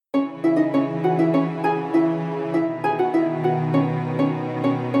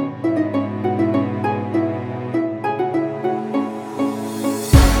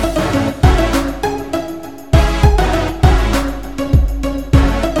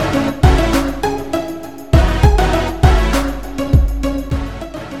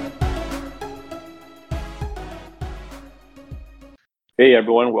Hey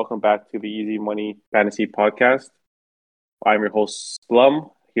everyone, welcome back to the Easy Money Fantasy Podcast. I'm your host Slum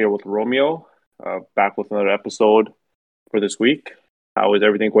here with Romeo, back with another episode for this week. How is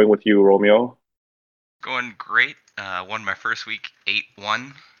everything going with you, Romeo? Going great. Won my first week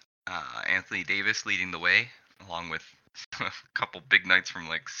 8-1. Anthony Davis leading the way, along with a couple big nights from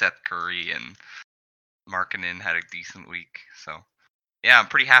like Seth Curry and Markkanen had a decent week. So yeah, I'm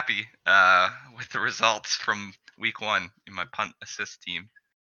pretty happy with the results from week 1 in my punt assist team.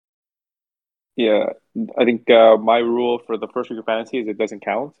 Yeah, I think my rule for the first week of fantasy is it doesn't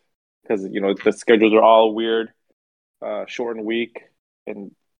count because the schedules are all weird, shortened week,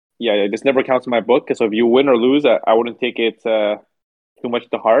 and yeah, it just never counts in my book. So if you win or lose, I wouldn't take it too much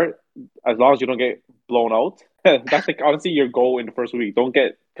to heart as long as you don't get blown out. That's like honestly your goal in the first week. Don't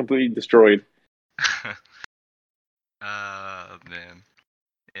get completely destroyed. Man,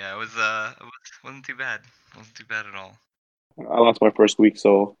 yeah, wasn't too bad. Wasn't too bad at all. I lost my first week,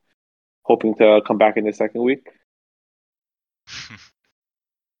 so hoping to come back in the second week.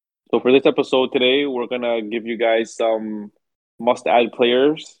 So for this episode today, we're gonna give you guys some must-add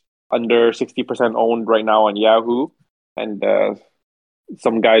players under 60% owned right now on Yahoo, and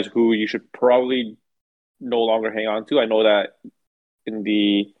some guys who you should probably no longer hang on to. I know that in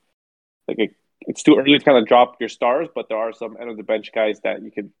the like it's too early to kind of drop your stars, but there are some end of the bench guys that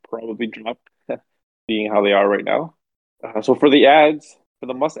you could probably drop, being how they are right now. So for the ads, for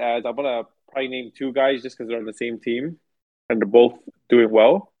the must ads, I'm gonna probably name two guys just because they're on the same team and they're both doing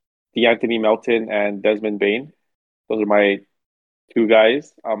well. D'Anthony Melton and Desmond Bain. Those are my two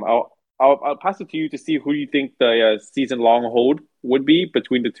guys. I'll pass it to you to see who you think the season long hold would be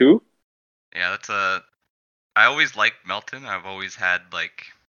between the two. Yeah, I always liked Melton. I've always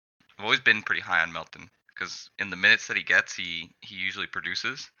been pretty high on Melton because in the minutes that he gets, he usually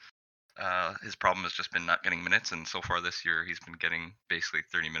produces. His problem has just been not getting minutes, and so far this year he's been getting basically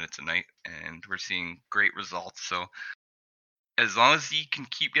 30 minutes a night, and we're seeing great results. So as long as he can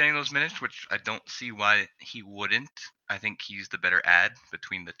keep getting those minutes, which I don't see why he wouldn't, I think he's the better ad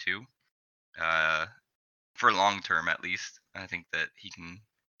between the two. Uh, for long term at least, I think that he can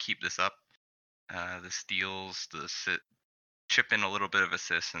keep this up. The steals, chip in a little bit of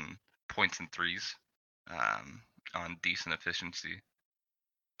assists and points and threes on decent efficiency.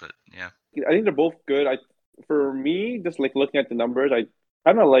 But yeah, I think they're both good. For me, just like looking at the numbers, I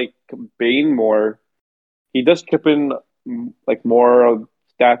kind of like Bain more. He does chip in like more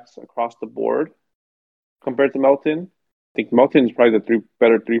stats across the board compared to Melton. I think Melton's probably the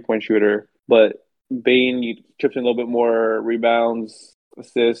better 3-point shooter, but Bain chips in a little bit more rebounds,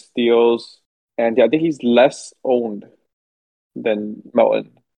 assists, steals, and yeah, I think he's less owned than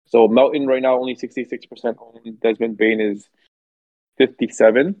Melton. So Melton right now only 66% owned. Desmond Bain is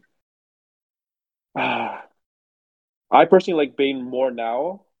 57. I personally like Bain more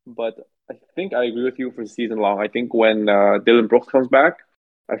now, but I think I agree with you for season long. I think when Dylan Brooks comes back,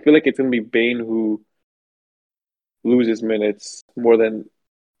 I feel like it's going to be Bain who loses minutes more than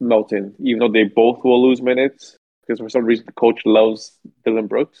Melton, even though they both will lose minutes because for some reason the coach loves Dylan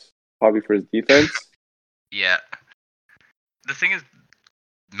Brooks, probably for his defense. yeah. The thing is,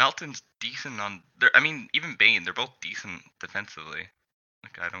 Melton's decent on there. I mean, even Bain, they're both decent defensively.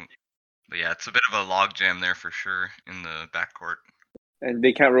 Like I don't. But yeah, it's a bit of a logjam there for sure in the backcourt. And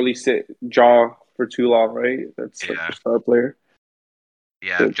they can't really sit Jaw for too long, right? That's like Yeah, their star player.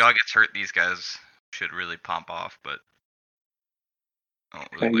 yeah. So If Jaw gets hurt, these guys should really pump off. But I don't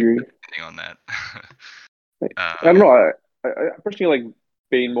I really like agree. depending on that. I don't um, know. I personally like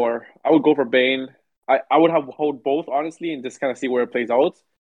Bane more. I would go for Bane. I would have hold both honestly and just kind of see where it plays out.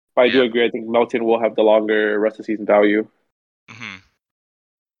 But I do yeah. agree. I think Melton will have the longer rest of season value. Hmm.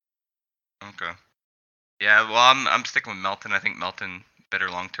 Okay. Yeah. Well, I'm sticking with Melton. I think Melton better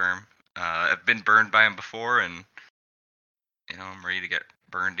long term. I've been burned by him before, and I'm ready to get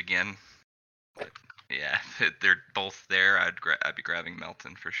burned again. But yeah, if they're both there, I'd be grabbing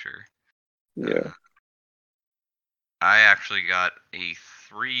Melton for sure. Yeah. Uh, I actually got a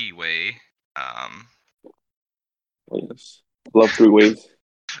three-way. Um, Yes. Love three ways.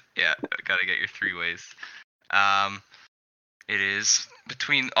 yeah, gotta get your three ways. Um, it is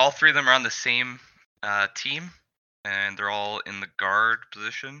between all three of them are on the same team, and they're all in the guard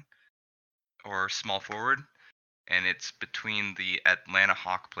position or small forward, and it's between the Atlanta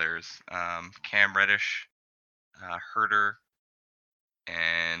Hawk players, Cam Reddish, Herter,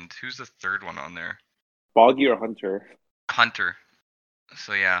 and who's the third one on there? Boggy or Hunter? Hunter.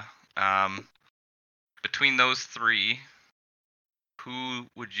 So yeah, um, between those three, who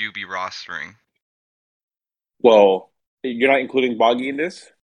would you be rostering? Well, you're not including Boggy in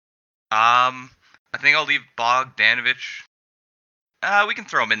this? I think I'll leave Bogdanovich We can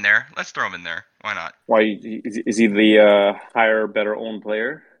throw him in there. Let's throw him in there. Why not? Why is he the higher, better owned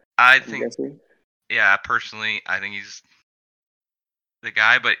player? I I'm think, guessing. yeah, personally, I think he's the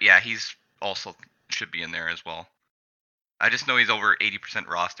guy. But yeah, he's also should be in there as well. I just know he's over 80%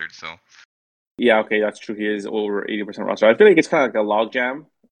 rostered, so Yeah, okay, that's true. He is over 80% roster. I feel like it's kind of like a logjam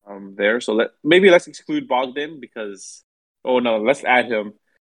there. So let's exclude Bogdan because oh no, let's add him.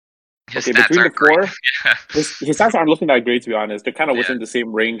 his Okay, stats between the aren't great. four, his stats aren't looking that great to be honest. They're kind of Yeah. within the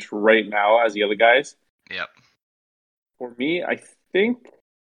same range right now as the other guys. Yep. For me, I think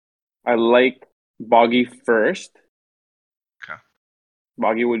I like Boggy first. Okay.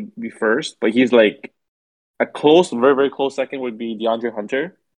 Boggy would be first, but he's like a close, very, very close second would be DeAndre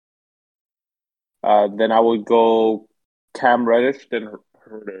Hunter. Then I would go Cam Reddish, then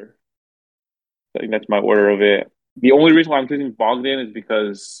Herder. I think that's my order of it. The only reason why I'm choosing Bogdan is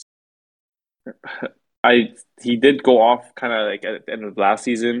because I he did go off kind of like at the end of last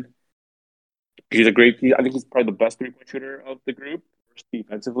season. I think he's probably the best 3 point shooter of the group, first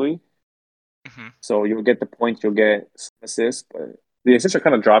defensively. Hmm. So you'll get the points, you'll get some assists, but the assists are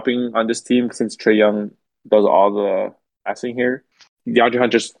kind of dropping on this team since Trae Young does all the passing here. DeAndre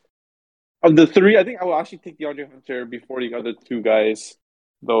Hunter's of the three, I think I will actually take DeAndre Hunter before the other two guys,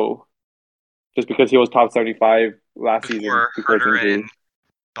 though, just because he was top 75 last season Before before his Herder injury. and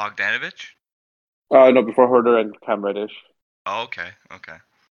Bogdanovich. No, before Herder and Cam Reddish. Oh, okay. Okay.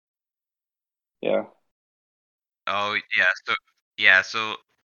 Yeah. Oh yeah. So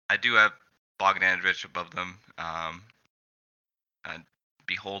I do have Bogdanovich above them. I'd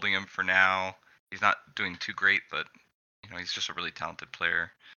be holding him for now. He's not doing too great, but he's just a really talented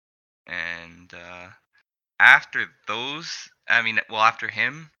player. And after those, I mean, well, after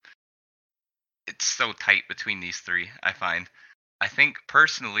him, it's so tight between these three. I find. I think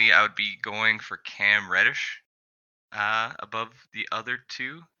personally, I would be going for Cam Reddish above the other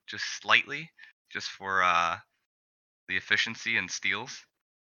two, just slightly, just for the efficiency and steals.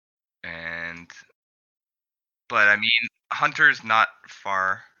 And but I mean, Hunter's not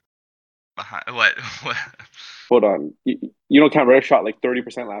far behind. What? What? Hold on. You know Cam Reddish shot like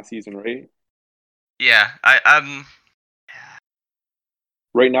 30% last season, right? Yeah,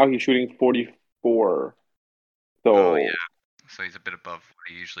 Right now he's shooting 44. Oh So yeah, so he's a bit above what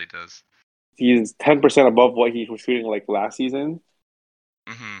he usually does. he's 10% above what he was shooting like last season.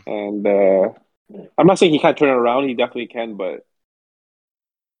 Hmm. And I'm not saying he can't turn it around. He definitely can, but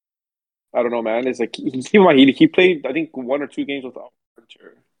I don't know, man. It's like keep in mind he played I think 1 or 2 games without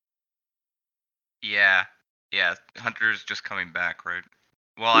Hunter. Yeah, yeah. Hunter's just coming back, right?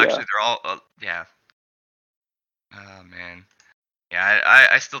 Well, Yeah. actually, they're all. Yeah. Oh man. Yeah,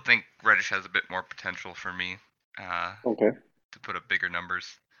 I still think Reddish has a bit more potential for me. Uh, Okay. to put up bigger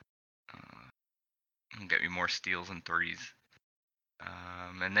numbers, uh, and get me more steals and threes.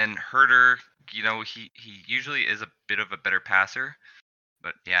 And then Herder, he usually is a bit of a better passer,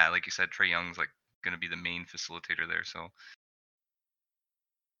 but yeah, like you said, Trae Young's like gonna be the main facilitator there, so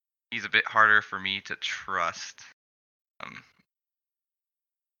he's a bit harder for me to trust. Um,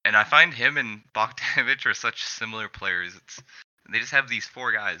 and I find him and Bogdanovich are such similar players. They just have these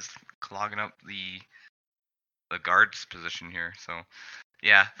four guys clogging up the guards position here. So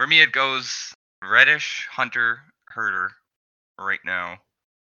yeah, for me it goes Reddish, Hunter, Herder right now.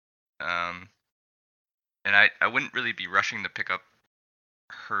 Um, and I wouldn't really be rushing to pick up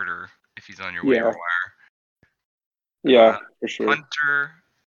Herder if he's on your waiver Yeah. wire. Yeah, for sure. Hunter,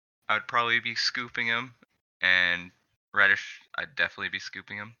 I would probably be scooping him, and Reddish, I'd definitely be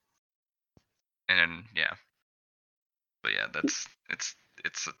scooping him. And then yeah, but yeah,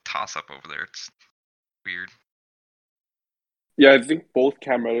 it's a toss up over there. It's weird. Yeah, I think both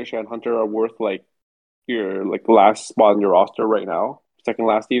Cam Reddish and Hunter are worth like your like last spot on your roster right now, second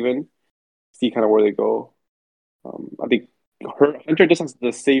last even. See kind of where they go. I think Hunter just has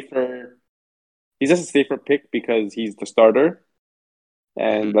the safer. He's just a safer pick because he's the starter, Hmm.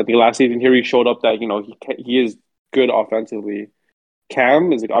 and I think last season here he showed up that he is good offensively.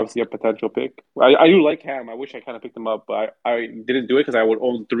 Cam is like obviously a potential pick. I do like Cam. I wish I kind of picked him up, but I didn't do it because I would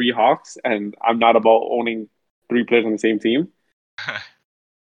own 3 Hawks, and I'm not about owning 3 players on the same team.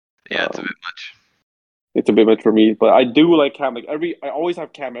 Yeah, it's a Um, bit much. it's a bit much for me, but I do like Cam. I always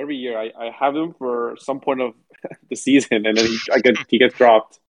have Cam every year. I have him for some point of the season, and then he gets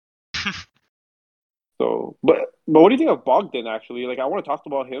dropped. So, but what do you think of Bogdan? Actually, like I want to talk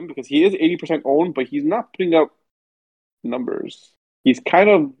about him because he is 80% owned, but he's not putting up numbers. He's kind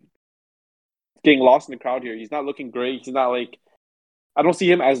of getting lost in the crowd here. He's not looking great. He's not like I don't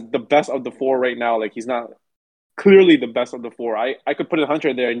see him as the best of the four right now. Like he's not clearly the best of the four. I could put a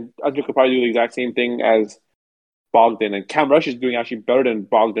Hunter there, and Hunter could probably do the exact same thing as Bogdan, and Cam Rush is doing actually better than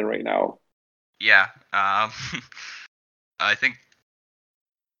Bogdan right now. Yeah. I think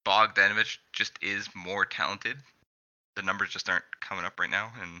Bogdanovich just is more talented. The numbers just aren't coming up right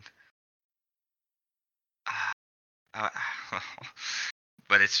now, and uh,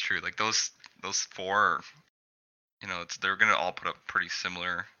 but it's true. Like those four, they're gonna all put up pretty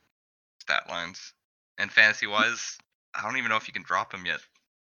similar stat lines. And fantasy wise, I don't even know if you can drop him yet.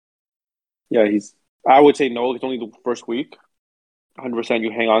 Yeah, I would say no. It's only the first week. 100%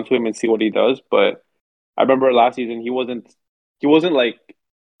 you hang on to him and see what he does. But I remember last season he wasn't like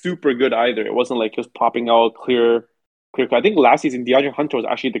super good either. It wasn't like just popping out clear cut. I think last season DeAndre Hunter was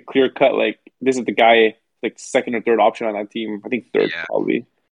actually the clear cut. Like this is the guy, like second or third option on that team. I think third Yeah, probably.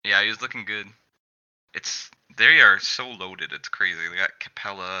 yeah, he was looking good. They are so loaded. It's crazy. They got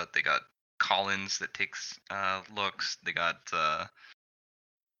Capella. They got Collins that takes looks. They got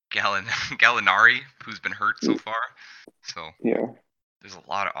Gallinari, who's been hurt so far. So Yeah. there's a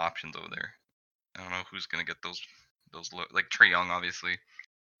lot of options over there. I don't know who's gonna get those like Trae Young, obviously,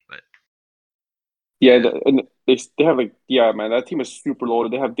 but Yeah, yeah, and they have like man, that team is super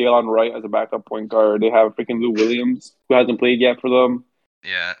loaded. They have Dalen Wright as a backup point guard. They have freaking Lou Williams who hasn't played yet for them.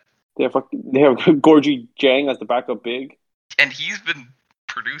 yeah, They have Gorgie Jang as the backup big. and he's been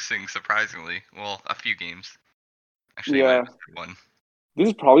producing surprisingly well. A few games, actually, he might have Yeah, missed one. this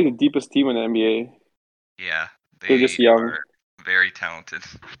is probably the deepest team in the NBA. Yeah, They're they just young. are very talented.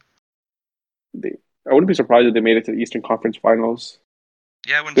 I wouldn't be surprised if they made it to the Eastern Conference Finals.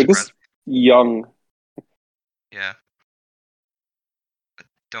 Yeah, it wouldn't They're surprise just young. me. Yeah,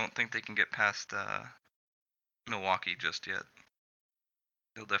 don't think they can get past Milwaukee just yet.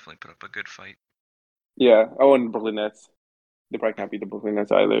 They'll definitely put up a good fight. Yeah, I want Brooklyn Nets. They probably can't beat the Brooklyn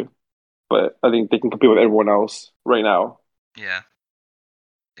Nets either, but I think they can compete with everyone else right now. Yeah,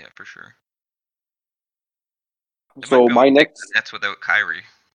 yeah, for sure. They might So be able my to take the next, Nets without Kyrie.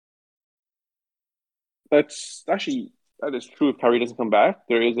 that's actually that is true. If Kyrie doesn't come back,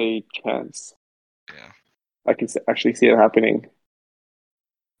 there is a chance. Yeah. I can actually see it happening.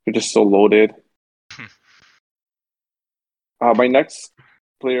 They're just so loaded. My next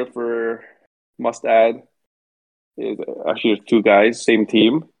player for must add is actually there's two guys, same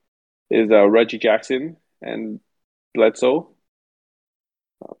team, is Reggie Jackson and Bledsoe.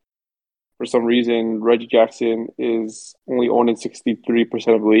 For some reason, Reggie Jackson is only owned in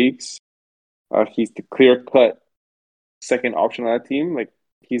 63% of leagues. He's the clear cut second option on that team. Like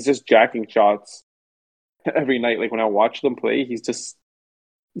he's just jacking shots every night. Like when I watch them play, he's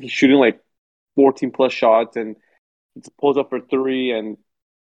shooting like 14 plus shots and he pulls up for three. And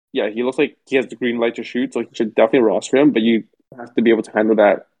yeah, he looks like he has the green light to shoot, so you should definitely roster him. But you have to be able to handle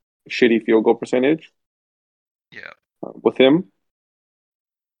that shitty field goal percentage Yeah. with him.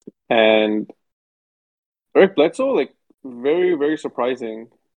 And Eric Bledsoe, like very very surprising,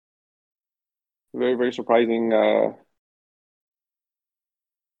 very very surprising.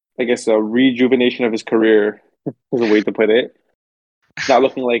 I guess a rejuvenation of his career is a way to put it. He's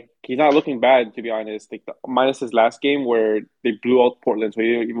not looking bad, to be honest. Like minus his last game where they blew out Portland, so he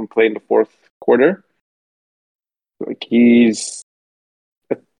didn't even play in the fourth quarter. Like he's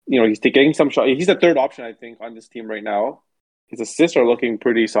taking some shot. He's the third option, I think, on this team right now. His assists are looking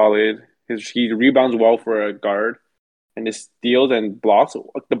pretty solid. He rebounds well for a guard, and his steals and blocks.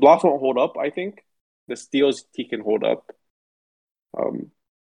 The blocks won't hold up, I think. The steals he can hold up. Um,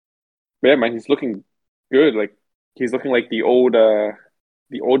 but yeah, man, he's looking good. Like he's looking like the old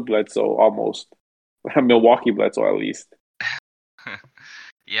Bledsoe almost. Milwaukee Bledsoe at least.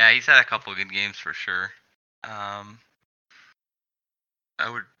 Yeah, he's had a couple of good games for sure. Um, I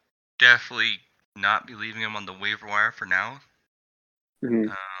would definitely not be leaving him on the waiver wire for now.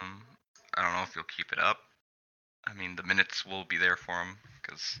 Mm-hmm. I don't know if he'll keep it up. I mean, the minutes will be there for him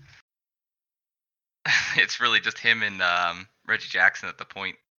because it's really just him and Reggie Jackson at the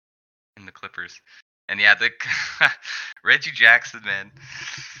point in the Clippers. And yeah, the Reggie Jackson, man.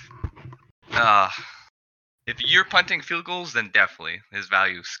 If you're punting field goals, then definitely his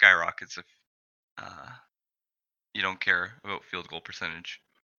value skyrockets if uh, you don't care about field goal percentage.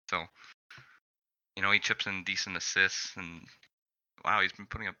 So, he chips in decent assists, and wow, he's been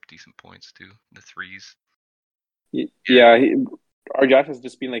putting up decent points too. The threes. Yeah, Yeah, our Josh has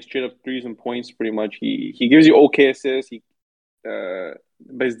just been like straight up threes and points pretty much. He gives you okay assists.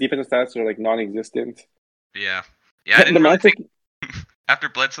 But his defensive stats are like non-existent. yeah, yeah. I The didn't really Magic, think after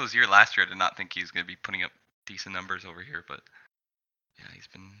Bledsoe's year last year, I did not think he was going to be putting up decent numbers over here, but yeah, he's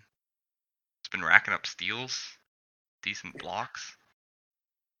been racking up steals, decent blocks.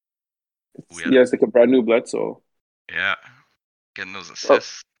 it's like a brand new Bledsoe. Yeah, getting those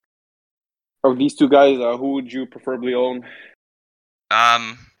assists. Of these two guys, who would you preferably own?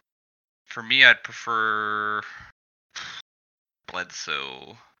 Um, for me, I'd prefer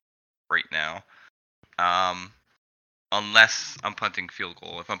Bledsoe right now. Um, unless I'm punting field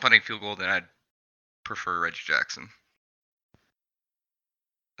goal. If I'm punting field goal, then I'd prefer Reggie Jackson.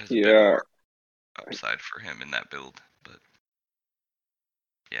 There's a bit Yeah, more upside for him in that build, but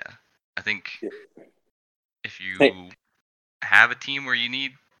yeah, I think if hey, you have a team where you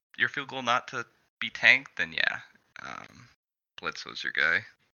need your field goal not to be tanked, then yeah, Bledsoe's your guy.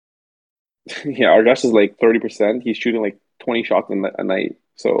 yeah, our Josh is like 30%. He's shooting like 20 shots a night.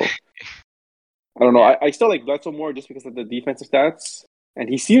 So I don't know. Yeah, I still like Bledsoe more just because of the defensive stats, and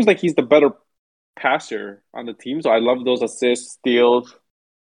he seems like he's the better passer on the team. So I love those assists, steals.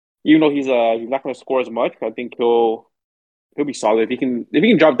 Even though he's not going to score as much, I think he'll be solid. If he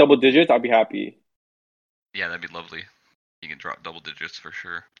can drop double digits, I'll be happy. yeah, that'd be lovely. He can drop double digits for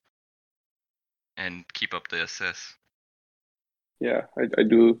sure and keep up the assists. Yeah, I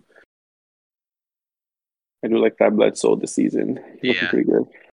do like that Bledsoe this season. He's looking Yeah, pretty good.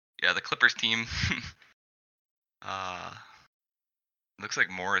 yeah, the Clippers team. uh, looks like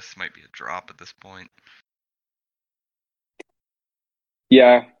Morris might be a drop at this point.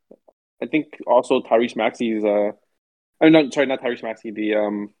 Yeah, I think also Tyrese Maxey is I'm not sorry, not Tyrese Maxey. The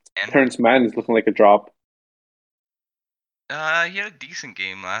And Terrence Mann is looking like a drop. he had a decent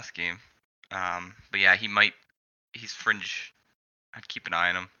game last game. But yeah, he's fringe. I'd keep an eye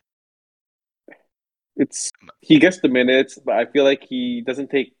on him. It's he gets the minutes, but I feel like he doesn't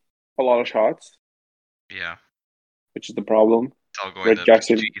take a lot of shots, Yeah, which is the problem. it's all going Reggie to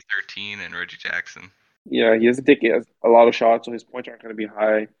Jackson, PG-13 and Reggie Jackson. yeah, he doesn't take a lot of shots, so his points aren't going to be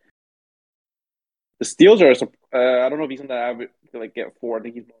high. The steals are, I don't know if he's on the average to like get four. I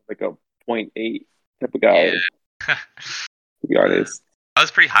think he's more like a point 0.8 type of Yeah. guy, to be uh, honest. I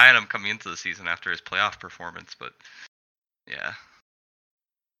was pretty high on him coming into the season after his playoff performance, but yeah,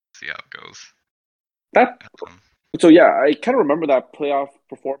 see how it goes. That Um, so yeah, I kind of remember that playoff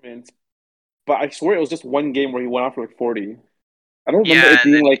performance, but I swear it was just one game where he went off for like 40. I don't remember yeah, it and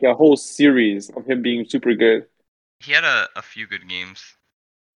being then like a whole series of him being super good. he had a few good games,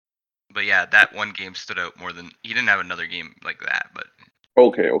 but yeah, that one game stood out more than he didn't have another game like that. But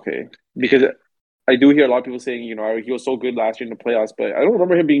Okay, okay. Because yeah, I do hear a lot of people saying, he was so good last year in the playoffs, but I don't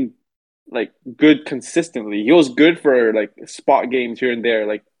remember him being like good consistently. He was good for like spot games here and there.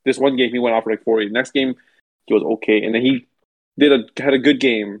 Like this one game he went off for like 40. Next game he was okay. And then he had a good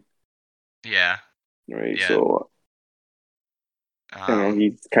game, yeah, right? yeah. So I don't know, Um,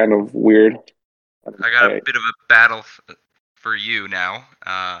 he's kind of weird. I got a bit of a battle for you now.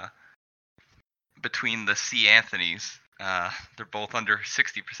 Between the C Anthony's, they're both under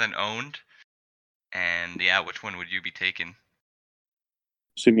 60% owned, and yeah, which one would you be taking?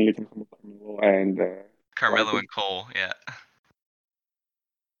 Assuming you're talking about Carmelo and Carmelo Anthony. and Cole, yeah.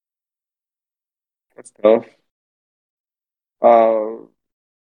 That's tough. Uh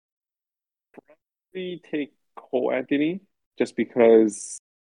Probably take Cole Anthony just because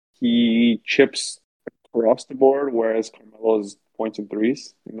he chips across the board, whereas Carmelo's points and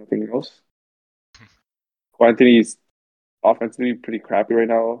threes and nothing else. Cole Anthony's offensively pretty crappy right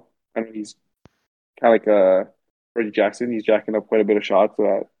now. I know he's kind of like Reggie Jackson. He's jacking up quite a bit of shots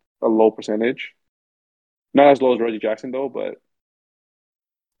at a low percentage. Not as low as Reggie Jackson though, but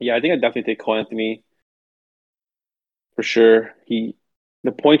yeah, I think I'd definitely take Cole Anthony for sure.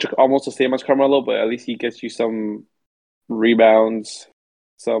 The points are almost the same as Carmelo, but at least he gets you some rebounds,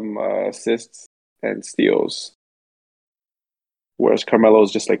 some assists, and steals. Whereas Carmelo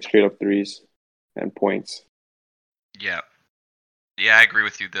is just like straight up threes and points. Yeah. Yeah, I agree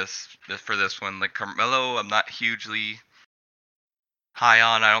with you this for this one. Like Carmelo, I'm not hugely high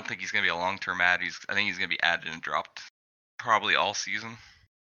on. I don't think he's gonna be a long term ad. I think he's gonna be added and dropped probably all season.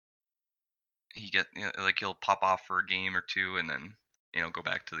 Like he'll pop off for a game or two and then go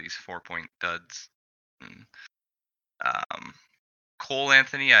back to these 4 point duds. And, um, Cole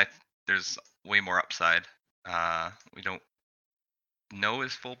Anthony, there's way more upside. We don't know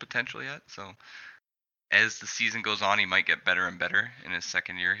his full potential yet, so as the season goes on, he might get better and better in his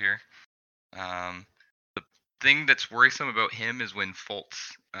second year here. The thing that's worrisome about him is when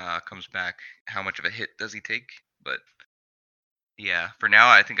Fultz comes back, how much of a hit does he take? But yeah, for now,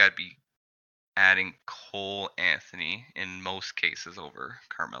 I think I'd be adding Cole Anthony in most cases over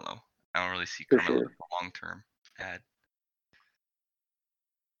Carmelo. I don't really see For Carmelo as sure. a long term ad.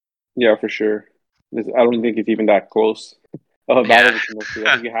 Yeah, for sure. I don't think it's even that close of a Yeah. battle between those two.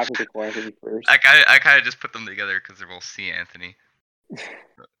 I think you have to take Cole Anthony first. I kind of just put them together because they're both C Anthony.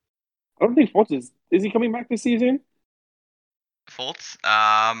 I don't think Fultz is he coming back this season? Fultz,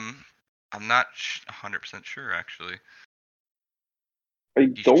 I'm not 100% sure actually. I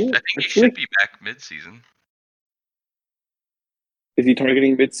I don't. think I he feel should like be back mid-season. is he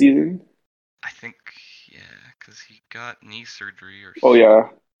targeting mid-season? I think, yeah, because he got knee surgery or Oh yeah,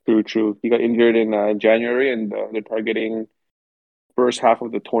 true. He got injured in January, and they're targeting first half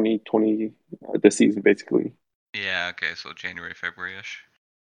of the 2020 this season, basically. yeah, okay, so January, February-ish.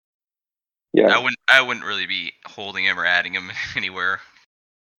 Yeah. I wouldn't really be holding him or adding him anywhere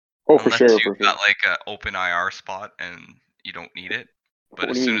Oh, for unless sure, you for sure. got like an open IR spot and you don't need it. But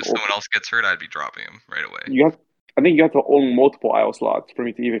What as do you soon mean? as someone else gets hurt, I'd be dropping him right away. You have. I think you have to own multiple IO slots for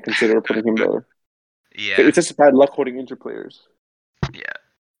me to even consider putting him there. So Yeah, it's just bad luck holding injured players. yeah,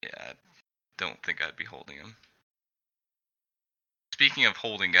 yeah. I don't think I'd be holding him. Speaking of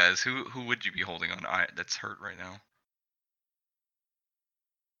holding guys, who would you be holding on that's hurt right now?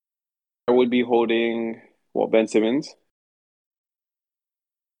 I would be holding Ben Simmons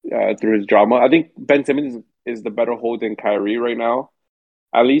through his drama. I think Ben Simmons is the better hold than Kyrie right now.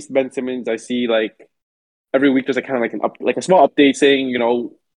 At least Ben Simmons, I see like every week there's a kind of like like a small update saying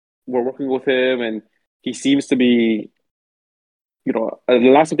we're working with him and he seems to be the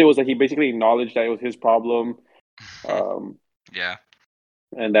last update was that he basically acknowledged that it was his problem, um, Yeah,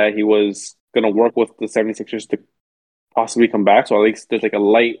 and that he was going to work with the 76ers to possibly come back. So at least there's like a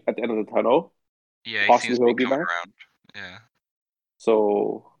light at the end of the tunnel. yeah. He seems Possibly to be he'll be coming back. around. Yeah,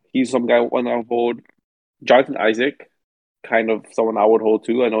 So he's some guy one I would hold. Jonathan Isaac, kind of someone I would hold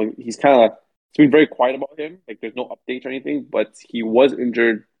too. I know he's kind of it's been very quiet about him. Like there's no updates or anything, but he was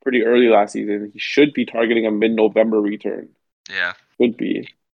injured pretty early last season. He should be targeting a mid-November return. yeah, Should be.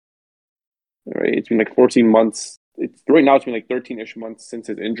 Right. It's been like 14 months. It's right now it's been like 13-ish months since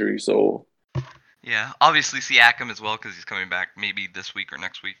his injury. So yeah. Obviously, Siakam as well because he's coming back maybe this week or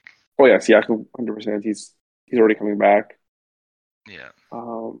next week. oh yeah, Siakam 100%. He's already coming back. Yeah,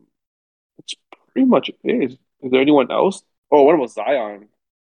 That's pretty much it. Is there anyone else? Oh, what about Zion?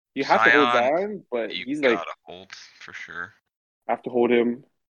 You have to hold Zion, Zion, but you he's like gotta hold for sure. have to hold him.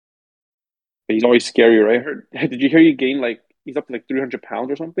 But he's always scary, right? I heard, did you hear he gained like he's up to like 300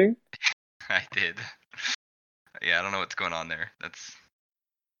 pounds or something? I did. Yeah, I don't know what's going on there. That's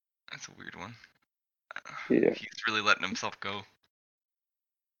a weird one. Yeah. He's really letting himself go.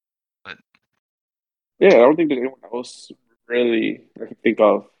 But Yeah, I don't think there's anyone else really I can think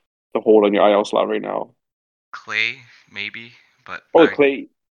of to hold on your IL slot right now. Clay maybe, but Oh, Clay.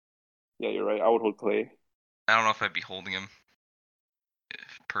 Yeah, you're right. I would hold Clay. I don't know if I'd be holding him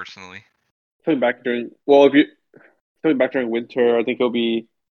personally. Coming back during well, if you coming back during winter, I think he'll be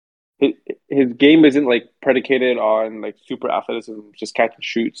his, his game isn't like predicated on like super athleticism, just catch and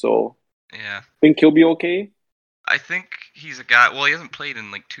shoot. So Yeah, I think he'll be okay. I think he's a guy. Well, he hasn't played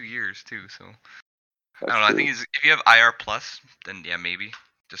in like 2 years too, so I That's don't know. I think true. he's if you have IR plus, then yeah, maybe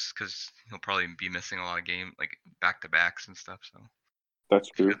just because he'll probably be missing a lot of game like back to backs and stuff. So That's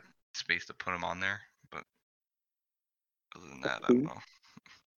if you true. got space to put him on there, but other than That's that, I don't true. know.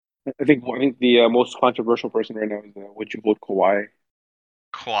 I think the most controversial person right now is would you vote Kawhi?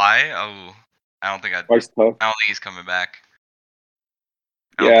 Kawhi, oh, I don't think Kawhi's tough. I don't think he's coming back.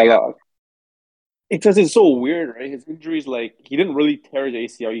 I don't Yeah, think I. it's just it's so weird, right? His injuries like he didn't really tear his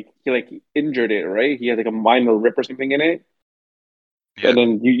ACL. He like injured it, right? He had like a minor rip or something in it, Yeah, and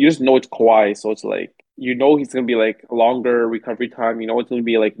then you just know it's Kawhi, so it's like he's gonna be like a longer recovery time. You know it's gonna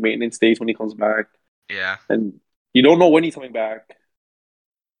be like maintenance days when he comes back, yeah, and you don't know when he's coming back.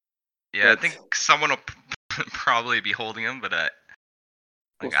 yeah. I But think someone will probably be holding him, but like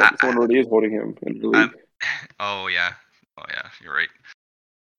well, someone already is holding him in the I'm. league. Oh yeah, oh yeah. You're right.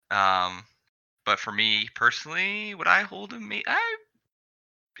 But for me personally, would I hold him?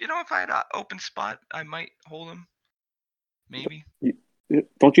 If I had an open spot, I might hold him. Maybe. You,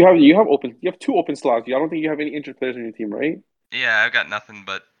 don't you have two open slots? I don't think you have any injured players on your team, right? Yeah, I've got nothing,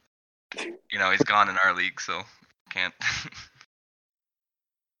 but he's gone in our league, so can't.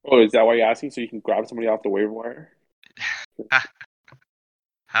 Oh, is that why you're asking? So you can grab somebody off the waiver wire?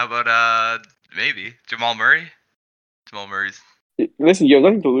 How about maybe Jamal Murray? Jamal Murray's. Listen, you have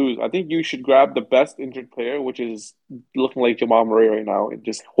nothing to lose. I think you should grab the best injured player, which is looking like Jamal Murray right now, and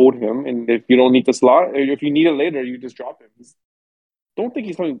just hold him. And if you don't need the slot, or if you need it later, you just drop him. Don't think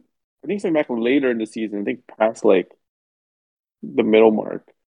he's coming. I think he's coming back later in the season. I think past like the middle mark.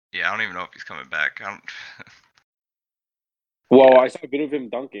 Yeah, I don't even know if he's coming back. I don't. Well, Yeah, I saw a bit of him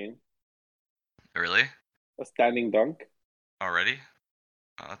dunking, really? a standing dunk. Already?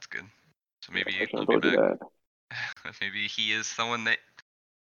 Oh, that's good. So Yeah, maybe I he should will have be told you back. that. Maybe he is someone that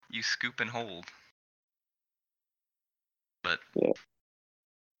you scoop and hold. But Yeah,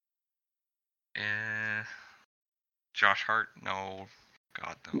 eh, Josh Hart, no.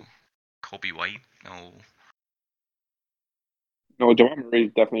 God no. Kobe White, no. No, Jamal Murray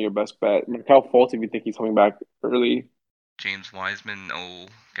is definitely your best bet. Markel Fultz, if you think he's coming back early. James Wiseman, no.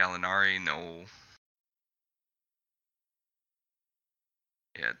 Gallinari, no.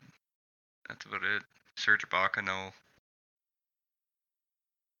 Yeah, that's about it. Serge Ibaka, no.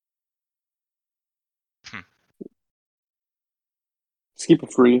 Just keep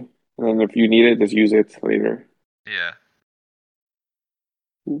it free, and then if you need it, just use it later. Yeah.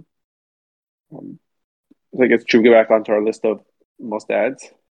 So I guess should we get back onto our list of must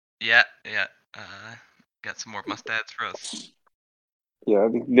adds? Yeah, yeah. Got some more must-adds for us. Yeah,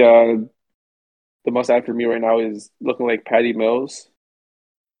 the must add for me right now is looking like Patty Mills.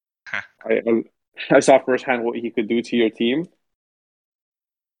 I I saw firsthand what he could do to your team.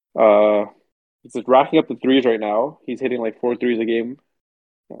 Uh, he's just racking up the threes right now. He's hitting like 4 threes a game,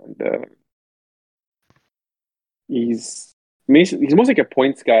 and he's most like a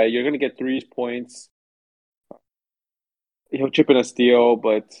points guy. You're gonna get threes, points. He'll chip in a steal,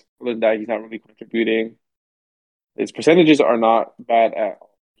 but other than that, he's not really contributing. His percentages are not bad at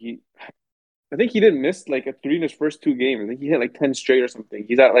all. I think he didn't miss like a three in his first 2 games. I think he hit like 10 straight or something.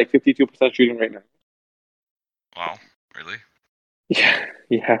 He's at like 52% shooting right now. Wow, really? Yeah,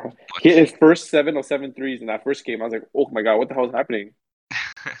 yeah. What? He hit his first 7 of 7 threes in that first game. I was like, oh my God, what the hell is happening?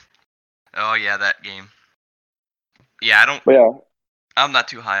 Oh yeah, that game. Yeah, But yeah, I'm not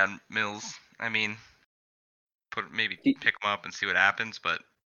too high on Mills. I mean, maybe he, pick him up and see what happens, but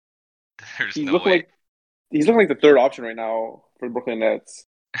there's he's no looking way. like he's looking like the third option right now for the Brooklyn Nets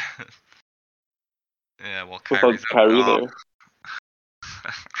Yeah, well, Kyrie's without Kyrie out.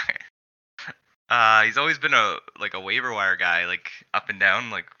 there. He's always been a waiver wire guy, like up and down,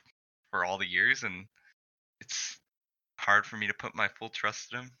 like for all the years, and it's hard for me to put my full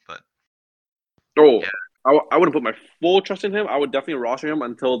trust in him. But Oh, yeah, I wouldn't put my full trust in him. I would definitely roster him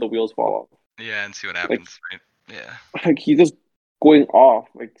until the wheels fall off. yeah, and see what Like, happens, right? Yeah, like he's just going off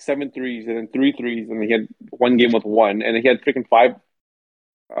like 7 threes and then 3 threes, and he had one game with one, and he had freaking five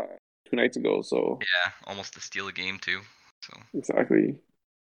uh, 2 nights ago. So yeah, almost to steal a game too. So exactly,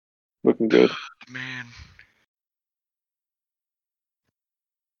 looking good. man,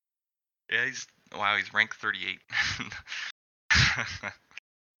 yeah, he's ranked 38.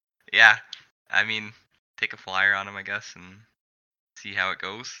 Yeah, I mean, take a flyer on him, I guess, and see how it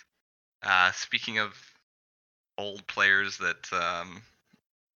goes. Speaking of old players that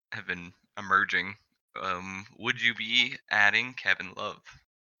have been emerging, would you be adding Kevin Love?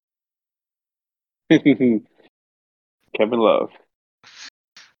 Kevin Love.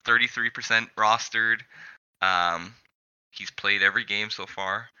 33% rostered. He's played every game so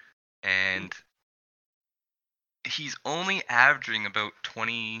far, and he's only averaging about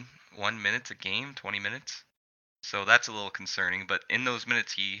 21 minutes a game, 20 minutes. So that's a little concerning. But in those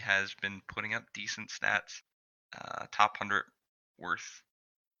minutes, he has been putting up decent stats. Top 100 worth.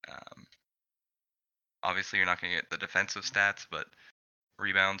 Um, Obviously, you're not going to get the defensive stats, but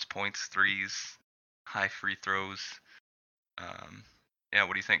rebounds, points, threes, high free throws. Yeah,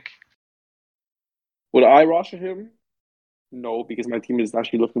 what do you think? Would I roster him? No, because my team is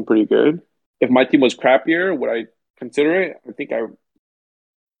actually looking pretty good. If my team was crappier, would I consider it? I think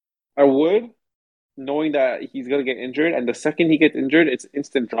I would, knowing that he's gonna get injured, and the second he gets injured, it's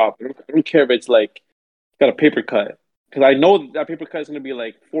instant drop. I don't care if it's like he's got a paper cut, because I know that paper cut is gonna be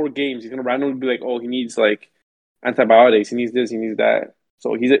like 4 games. He's gonna randomly be like, oh, he needs like antibiotics, he needs this, he needs that.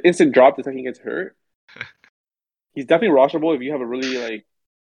 So he's an instant drop the second he gets hurt. He's definitely rosterable if you have a really like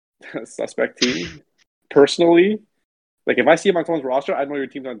suspect team. Personally, like if I see him on someone's roster, I know your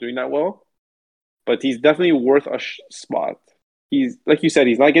team's not doing that well, but he's definitely worth a spot. He's like you said,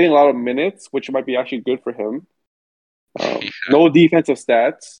 he's not getting a lot of minutes, which might be actually good for him. Yeah, No defensive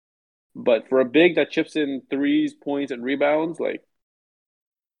stats, but for a big that chips in threes, points, and rebounds, like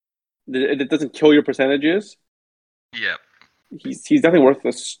it doesn't kill your percentages. yeah. He's definitely worth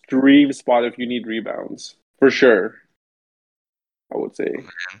a stream spot if you need rebounds for sure. I would say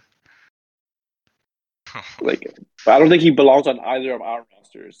Man. like, but I don't think he belongs on either of our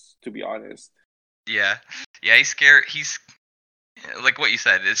rosters, to be honest. Yeah, yeah. He's scared. He's like what you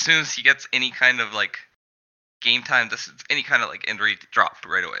said. As soon as he gets any kind of like game time, any kind of like injury, drop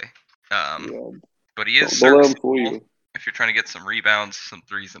right away. Yeah, But he is don't let him fool serviceable you. if you're trying to get some rebounds, some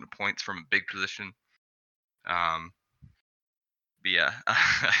threes, and points from a big position. Um, but yeah,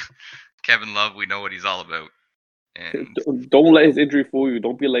 Kevin Love, we know what he's all about, and Don't let his injury fool you.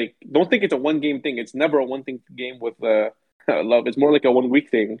 Don't be like, don't think it's a 1 game thing. It's never a one thing game with Love. It's more like a 1 week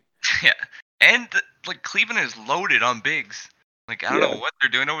thing. yeah, and like Cleveland is loaded on bigs. Like I don't Yeah, know what they're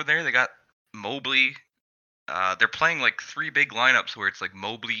doing over there. They got Mobley. They're playing like 3 big lineups where it's like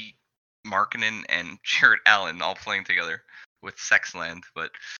Mobley, Markkanen and Jarrett Allen all playing together with Sexland,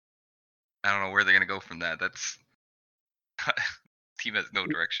 but I don't know where they're gonna go from that. That's team has no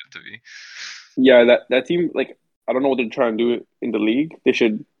direction to me. Yeah, that team, like, I don't know what they're trying to do in the league. They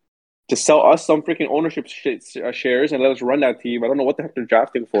should just sell us some freaking ownership shares and let us run that team. I don't know what the heck they're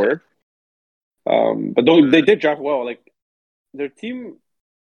drafting for. But they did draft well. Like their team,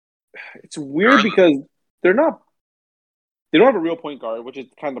 it's weird because they're not they don't have a real point guard, which is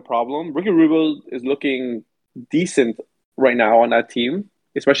kind of the problem. Ricky Rubio is looking decent right now on that team,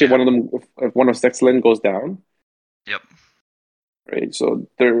 especially if Yeah. one of them, if one of Sexland goes down, Yep. right? So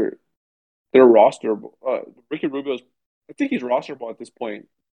they're rosterable. Ricky Rubio's, I think he's rosterable at this point,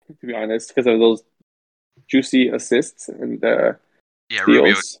 to be honest, because of those juicy assists and Yeah,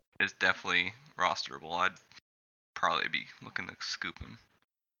 Rubio steals. is definitely rosterable. I'd probably be looking to scoop him.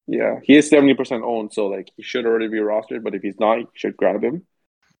 Yeah, he is 70% owned, so like he should already be rostered. But if he's not, you should grab him.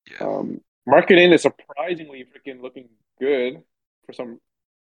 Yeah. Marketing is surprisingly freaking looking good for some.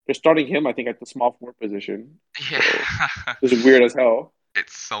 They're starting him, I think, at the small forward position. Yeah. So this is weird as hell.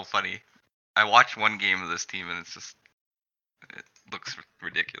 It's so funny. I watched one game of this team and it looks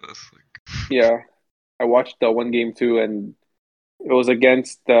ridiculous. Like, Yeah, I watched the one game too, and it was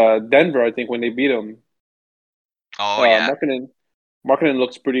against Denver, I think, when they beat them. oh yeah. Marketing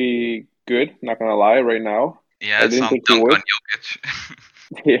looks pretty good. Not gonna lie, right now, Yeah, I it's didn't some think he dunk on would.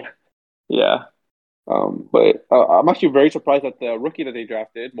 Jokic. Yeah, yeah. But I'm actually very surprised at the rookie that they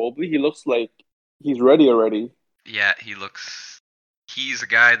drafted, Mobley. He looks like he's ready already. Yeah, he's a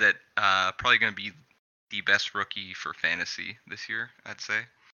guy that probably gonna be the best rookie for fantasy this year, I'd say.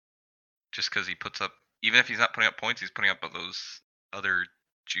 Just because he puts up, even if he's not putting up points, he's putting up those other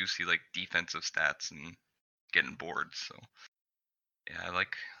juicy like defensive stats and getting boards. So yeah,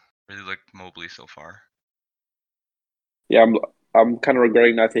 really like Mobley so far. Yeah, I'm kind of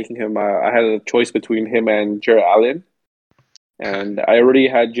regretting not taking him. I had a choice between him and Jarrett Allen, and I already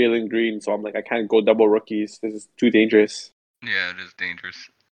had Jalen Green, so I'm like, I can't go double rookies. This is too dangerous. Yeah, it is dangerous.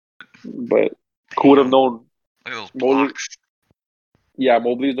 But who would have Damn, known? look at those Mobley, blocks. yeah,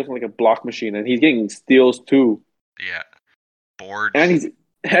 Mobley's looking like a block machine, and he's getting steals too, Yeah, and boards.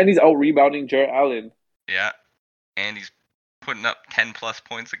 he's out rebounding Jarrett Allen. Yeah, and he's putting up 10 plus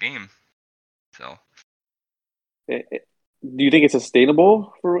points a game. So Do you think it's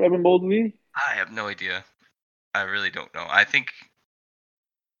sustainable for Evan Mobley? I have no idea. I really don't know. I think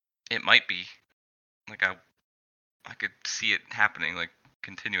it might be. Like I could see it happening, like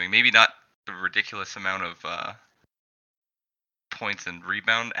continuing. Maybe not the ridiculous amount of points and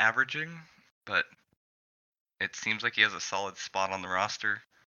rebound averaging, but it seems like he has a solid spot on the roster.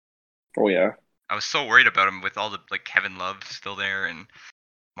 Oh yeah, I was so worried about him with all the like Kevin Love still there and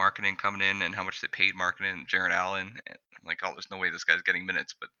Markkanen coming in and how much they paid Markkanen and Jarrett Allen. And I'm like, oh, there's no way this guy's getting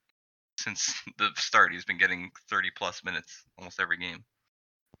minutes. But since the start, he's been getting 30 plus minutes almost every game.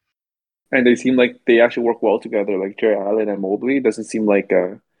 and they seem like they actually work well together. Like Jarrett Allen and Mobley doesn't seem like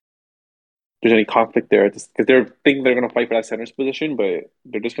there's any conflict there because they're thinking they're going to fight for that center's position, but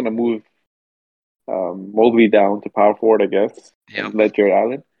they're just going to move Mobley down to power forward, I guess, Yep. and let Jarrett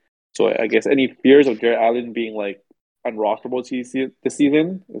Allen. So I guess any fears of Jarrett Allen being like unrosterable this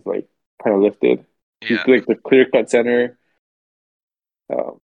season is like kind of lifted. He's Yeah. like the clear cut center.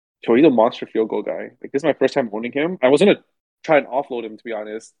 Um, so he's a monster field goal guy. Like this is my first time owning him. I was gonna try and offload him to be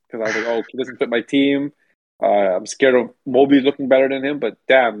honest because I was like, oh, he doesn't fit my team. I'm scared of Mobley looking better than him, but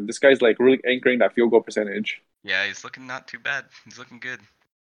damn, this guy's like really anchoring that field goal percentage. Yeah, he's looking not too bad. He's looking good.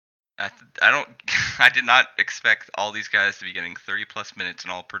 I don't. I did not expect all these guys to be getting 30 plus minutes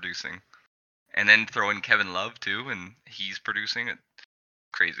and all producing, and then throw in Kevin Love too, and he's producing. It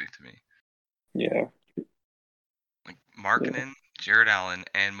crazy to me. Yeah, Like yeah, Markkanen, Jarrett Allen,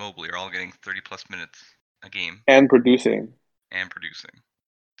 and Mobley are all getting 30 plus minutes a game and producing. and producing.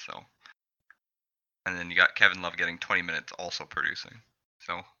 So, and then you got Kevin Love getting 20 minutes also producing.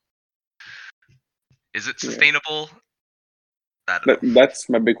 So, is it Yeah, sustainable? I don't know. that's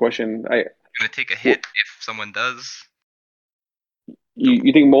my big question. Gonna take a hit if someone does. Don't know.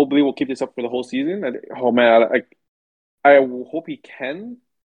 You think Mobley will keep this up for the whole season? Oh man, I hope he can,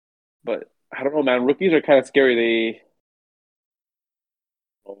 but I don't know, man. Rookies are kind of scary.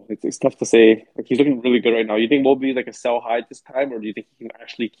 It's tough to say. Like he's looking really good right now. You think Mobley like a sell high this time, or do you think he can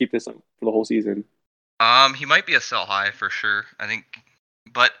actually keep this up for the whole season? He might be a sell high for sure. I think,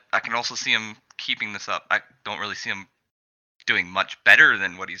 but I can also see him keeping this up. I don't really see him doing much better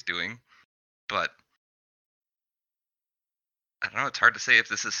than what he's doing, but I don't know. It's hard to say if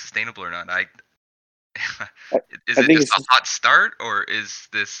this is sustainable or not. I, Is I it think just it's a hot start, or is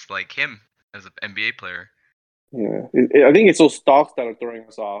this like him as an NBA player? yeah. I think it's those stocks that are throwing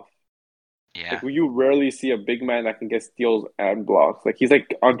us off. Yeah. Like you rarely see a big man that can get steals and blocks. Like he's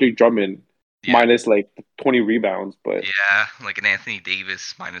like Andre Drummond Yeah. minus like 20 rebounds, but Yeah. Like an Anthony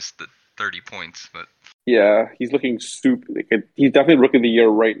Davis minus the 30 points, but yeah, he's looking super. Like, he's definitely rookie of the year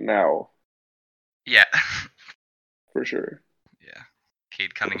right now yeah. for sure. Yeah.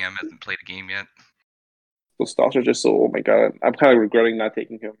 Cade Cunningham hasn't played a game yet. Those stocks are just so. Oh my god, I'm kind of regretting not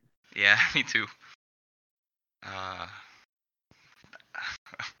taking him. Yeah, me too. Uh,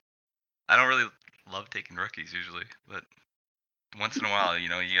 I don't really love taking rookies usually, but once in a while, you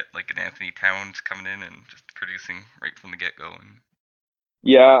get like an Anthony Towns coming in and just producing right from the get go. And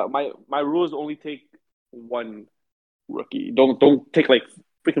Yeah, my rule is only take one rookie. Don't take like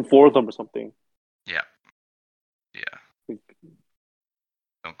freaking four of them or something. yeah, yeah,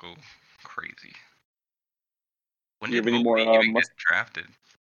 don't go crazy. When Do you did have any Mobley more? even get drafted?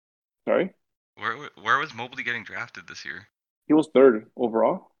 Sorry, Where was Mobley getting drafted this year? he was third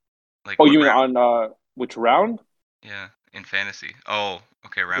overall. Like Oh, what you mean round? on which round? Yeah, in fantasy. Oh,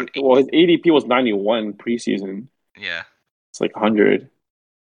 okay, round eight. Well, his ADP was 91 preseason. Yeah. It's like 100.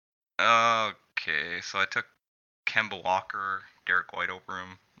 Okay, so I took Kemba Walker, Derek White over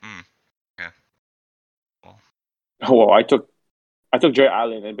him. Okay. Well, Oh, well, I took Jared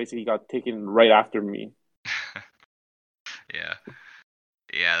Allen and basically got taken right after me. yeah,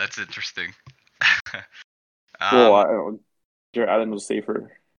 yeah, that's interesting. Well, I um, don't know. Jared Allen was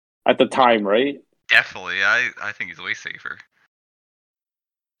safer at the time, right? definitely, I think he's way safer.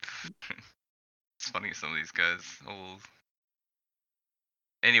 It's funny some of these guys. Oh,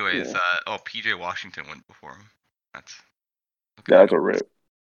 anyways, Yeah, PJ Washington went before him. That's looking at that's him. a rip.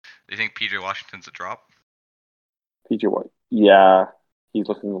 Do you think PJ Washington's a drop? PJ White. Yeah, he's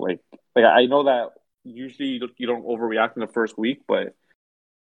looking like I know that usually you don't overreact in the first week, but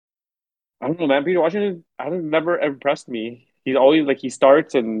I don't know, man. PJ Washington, I don't never impressed me. He's always like he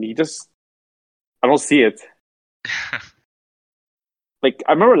starts and he just I don't see it. Like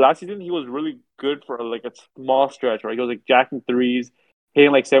I remember last season he was really good for like a small stretch, right? He was like jacking threes,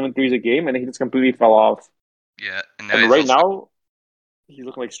 hitting like 7 threes a game, and then he just completely fell off. Yeah, and now And he's right also now he's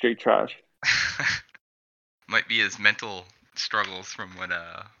looking like straight trash. might be his mental struggles from what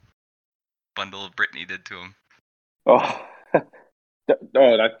Bundle of Brittany did to him. Oh,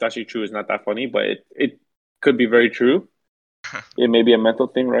 oh, that's actually true. It's not that funny, but it could be very true. It may be a mental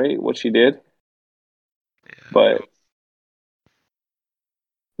thing, right? What she did, Yeah, who knows?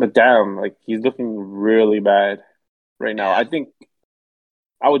 but damn, like he's looking really bad right now. Yeah, I think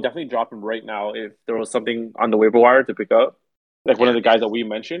I would definitely drop him right now if there was something on the waiver wire to pick up, like one of yeah, the guys that we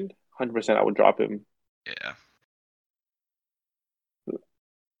mentioned. 100%, I would drop him. yeah.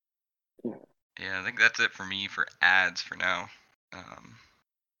 Yeah, I think that's it for me for ads for now. There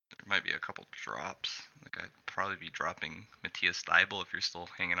might be a couple drops. Like I'd probably be dropping Matthias Steibel if you're still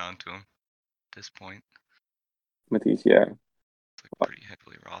hanging on to him at this point. Matisse, yeah, It's like pretty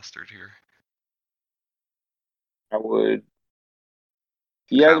heavily rostered here. I would.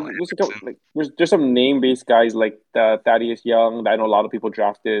 Yeah, Kyle there's a couple, Anderson. like there's some name based guys like Thaddeus Young that I know a lot of people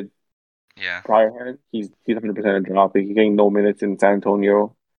drafted Yeah, prior hand. He's 100% a drop. Like, he's getting no minutes in San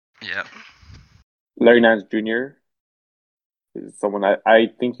Antonio. yeah, Larry Nance Jr. is someone I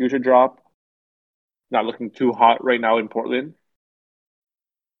think you should drop. Not looking too hot right now in Portland.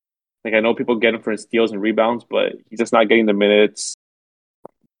 Like I know people get him for his steals and rebounds, but he's just not getting the minutes.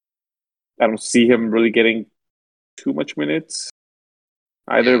 I don't see him really getting too much minutes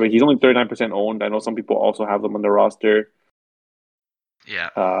either, yeah, but he's only 39% owned. I know some people also have them on their roster. yeah.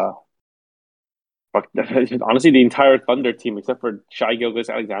 Uh, honestly, the entire Thunder team, except for Shai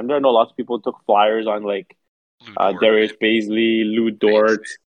Gilgeous-Alexander, I know lots of people took flyers on like Lou Dort. Darius Baisley, Lou Base.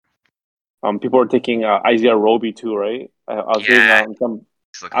 Dort. People are taking Isaiah Roby too, right? I was hearing Yeah, on some.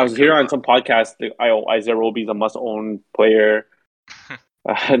 he's looking I was like hearing on Kemba. some podcast that Isaiah Roby's a must-own player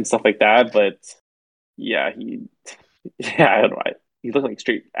and stuff like that. But yeah, yeah, I don't know. He looked like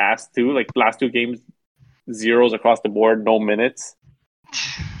straight ass too. Like last two games, zeros across the board, no minutes.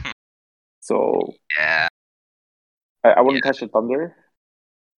 So Yeah, I wouldn't yeah, touch the Thunder.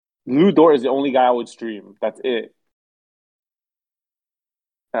 Lou Dort is the only guy I would stream. That's it.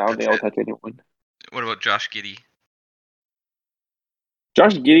 I don't that's think I would it. touch anyone. What about Josh Giddey?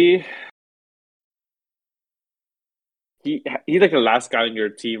 Josh Giddey, he's like the last guy on your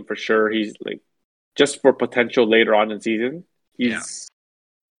team for sure. He's like just for potential later on in the season. Yeah,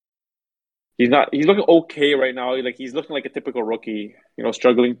 He's not. He's looking okay right now. Like he's looking like a typical rookie.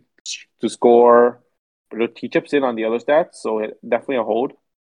 Struggling to score, but he chips in on the other stats. So definitely a hold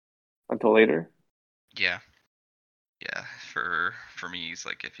until later. yeah, yeah. For me, he's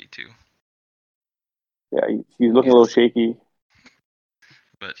like iffy too. Yeah, he's looking a He's little shaky.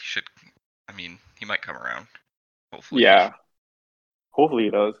 but he should. I mean, he might come around. Hopefully. Yeah, hopefully he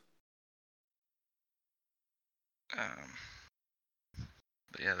does. Um,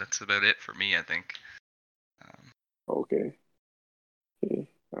 but yeah, that's about it for me, I think. Okay. Okay.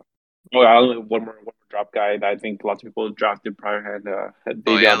 Oh, I only one more drop guy that I think lots of people drafted prior had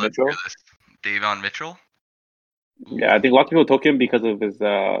Oh yeah, Davion let's hear Mitchell. this. Davion Mitchell. Ooh. Yeah, I think lots of people took him because of his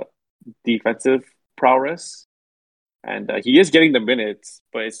defensive prowess, and he is getting the minutes,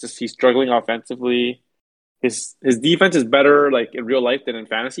 but it's just he's struggling offensively. His defense is better like in real life than in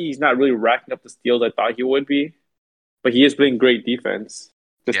fantasy. He's not really racking up the steals I thought he would be, but he is playing great defense.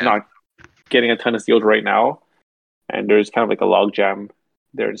 Just Yeah. not getting a ton of steals right now, and there's kind of like a logjam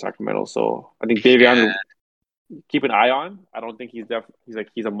there in Sacramento. So I think Yeah. Davion, keep an eye on. I don't think he's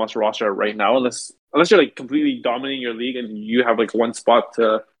a must roster right now unless you're like completely dominating your league and you have like one spot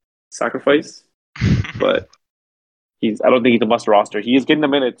to sacrifice. But I don't think he's a must roster. He is getting the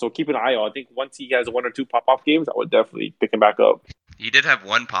minutes, so keep an eye on. I think once he has one or two pop off games, I would definitely pick him back up. He did have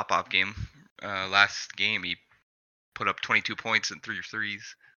one pop-off game. Last game, he put up 22 points and 3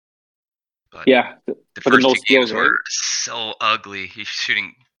 threes. But Yeah, the but then first no two steals, games right? were so ugly. He's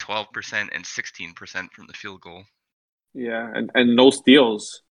shooting 12% and 16% from the field goal. Yeah, and no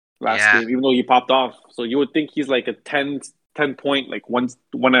steals last Yeah, game, even though he popped off. So you would think he's like a 10 point, like one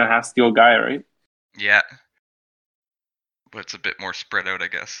and a half steal guy, right? yeah. But it's a bit more spread out, I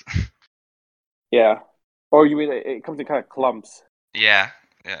guess. Yeah. Or you mean it comes in kind of clumps? Yeah,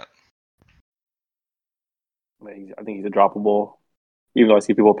 yeah. Like, I think he's a droppable, even though I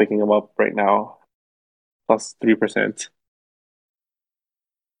see people picking him up right now, plus 3%.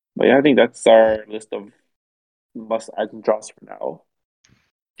 But yeah, I think that's our list of must add and drops for now.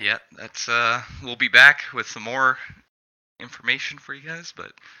 Yeah, that's we'll be back with some more information for you guys,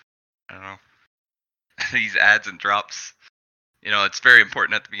 but I don't know. These ads and drops, it's very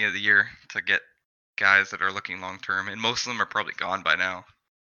important at the beginning of the year to get guys that are looking long term, and most of them are probably gone by now.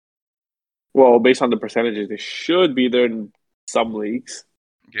 Well, based on the percentages, they should be there in some leagues.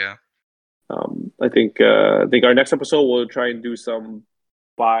 Yeah. I think our next episode we'll try and do some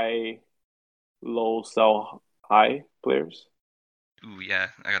buy low, sell high players. Ooh, yeah.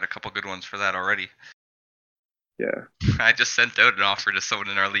 I got a couple good ones for that already. Yeah. I just sent out an offer to someone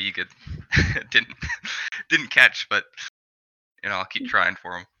in our league and it didn't catch, but I'll keep trying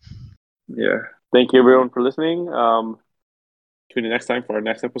for them. Yeah. Thank you everyone for listening. Tune in next time for our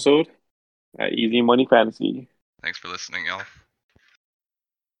next episode at Easy Money Fantasy. Thanks for listening, y'all.